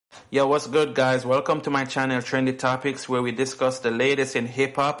Yo, what's good, guys? Welcome to my channel, Trendy Topics, where we discuss the latest in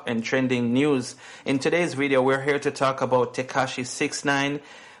hip-hop and trending news. In today's video, we're here to talk about Tekashi 6ix9ine.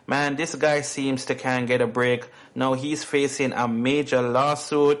 Man, this guy seems to can't get a break. Now he's facing a major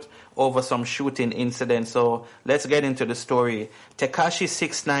lawsuit over some shooting incident. So let's get into the story. Tekashi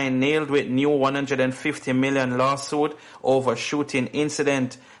 6ix9ine nailed with new $150 million lawsuit over shooting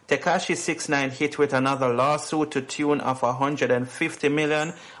incident. Tekashi 6ix9ine hit with another lawsuit to tune of $150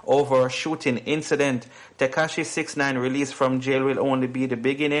 million over a shooting incident. Tekashi 6ix9ine released from jail will only be the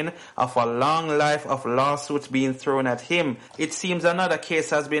beginning of a long life of lawsuits being thrown at him. It seems another case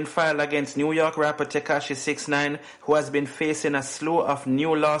has been filed against New York rapper Tekashi 6ix9ine, who has been facing a slew of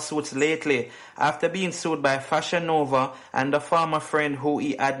new lawsuits lately after being sued by Fashion Nova and a former friend who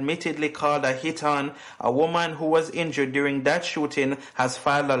he admittedly called a hit-on. A woman who was injured during that shooting has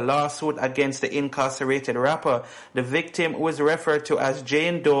filed a lawsuit against the incarcerated rapper. The victim, who is referred to as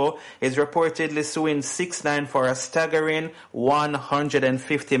Jane Doe, is reportedly suing 6ix9ine for a staggering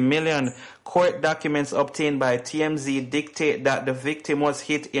 $150 million. Court documents obtained by TMZ dictate that the victim was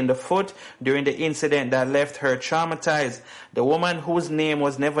hit in the foot during the incident that left her traumatized. The woman, whose name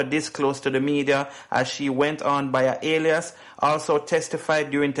was never disclosed to the media as she went on by an alias, also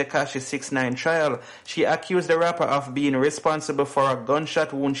testified during Tekashi 6ix9ine trial. She accused the rapper of being responsible for a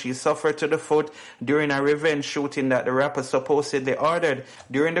gunshot wound she suffered to the foot during a revenge shooting that the rapper supposedly ordered.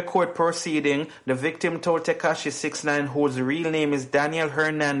 During the court proceeding, the victim told Tekashi 6ix9ine, whose real name is Daniel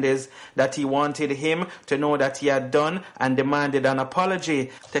Hernandez, that he wanted him to know that he had done and demanded an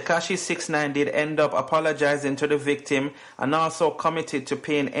apology. Tekashi 6ix9ine did end up apologizing to the victim and also committed to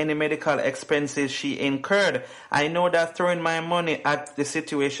paying any medical expenses she incurred. I know that throwing my money at the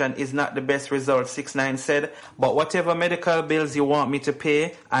situation is not the best result, 6ix9ine said, but whatever medical bills you want me to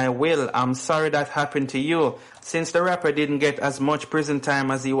pay, I will. I'm sorry that happened to you. Since the rapper didn't get as much prison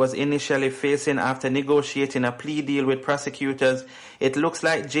time as he was initially facing after negotiating a plea deal with prosecutors, it looks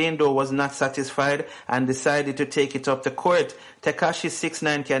like Jane Doe was not satisfied and decided to take it up to court. Tekashi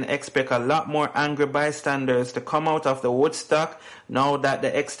 6ix9ine can expect a lot more angry bystanders to come out of the Woodstock now that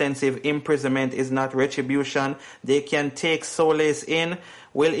the extensive imprisonment is not retribution they can take solace in.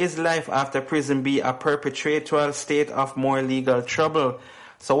 Will his life after prison be a perpetual state of more legal trouble?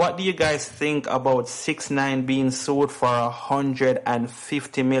 So what do you guys think about 6ix9ine being sued for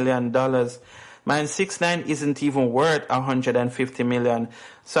 $150 million? Man, 6ix9ine isn't even worth $150 million.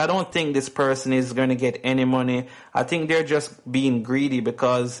 So I don't think this person is going to get any money. I think they're just being greedy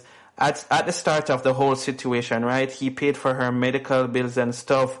because at the start of the whole situation, right, he paid for her medical bills and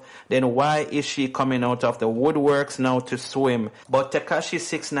stuff. Then why is she coming out of the woodworks now to sue him? But Tekashi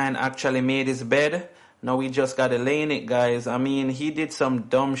 6ix9ine actually made his bed. Now we just gotta lay in it, guys. I mean, he did some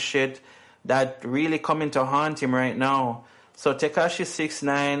dumb shit that really coming to haunt him right now. So Tekashi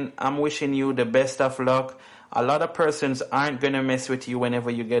 6ix9ine, I'm wishing you the best of luck. A lot of persons aren't gonna mess with you whenever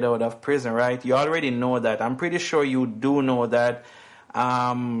you get out of prison, right? You already know that. I'm pretty sure you do know that.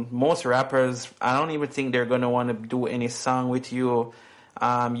 Most rappers, I don't even think they're gonna want to do any song with you.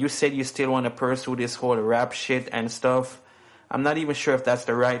 You said you still want to pursue this whole rap shit and stuff. I'm not even sure if that's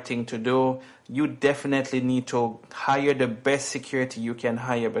the right thing to do. You definitely need to hire the best security you can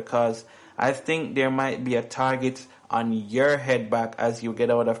hire because I think there might be a target on your head back as you get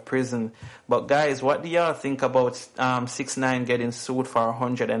out of prison. But guys, what do y'all think about 6ix9ine getting sued for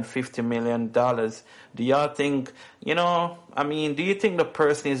 $150 million? Do y'all think, do you think the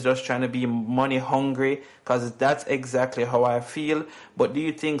person is just trying to be money hungry? Because that's exactly how I feel. But do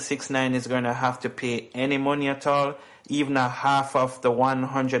you think 6ix9ine is going to have to pay any money at all? Even a half of the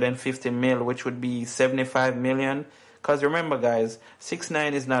 $150 million, which would be $75 million? Because remember, guys,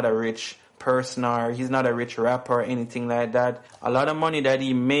 6ix9ine is not a rich person or he's not a rich rapper or anything like that. A lot of money that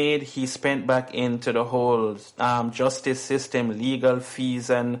he made, he spent back into the whole justice system, legal fees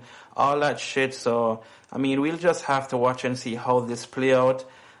and all that shit. So, I mean, we'll just have to watch and see how this play out.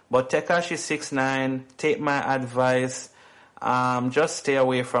 But Tekashi 6ix9ine, take my advice. Just stay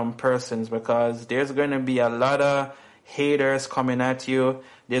away from persons because there's going to be a lot of haters coming at you.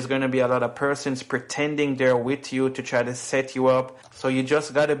 There's going to be a lot of persons pretending they're with you to try to set you up. So you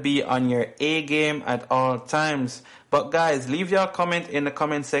just got to be on your A game at all times. But guys, leave your comment in the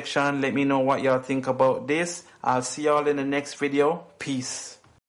comment section. Let me know what y'all think about this. I'll see y'all in the next video. Peace.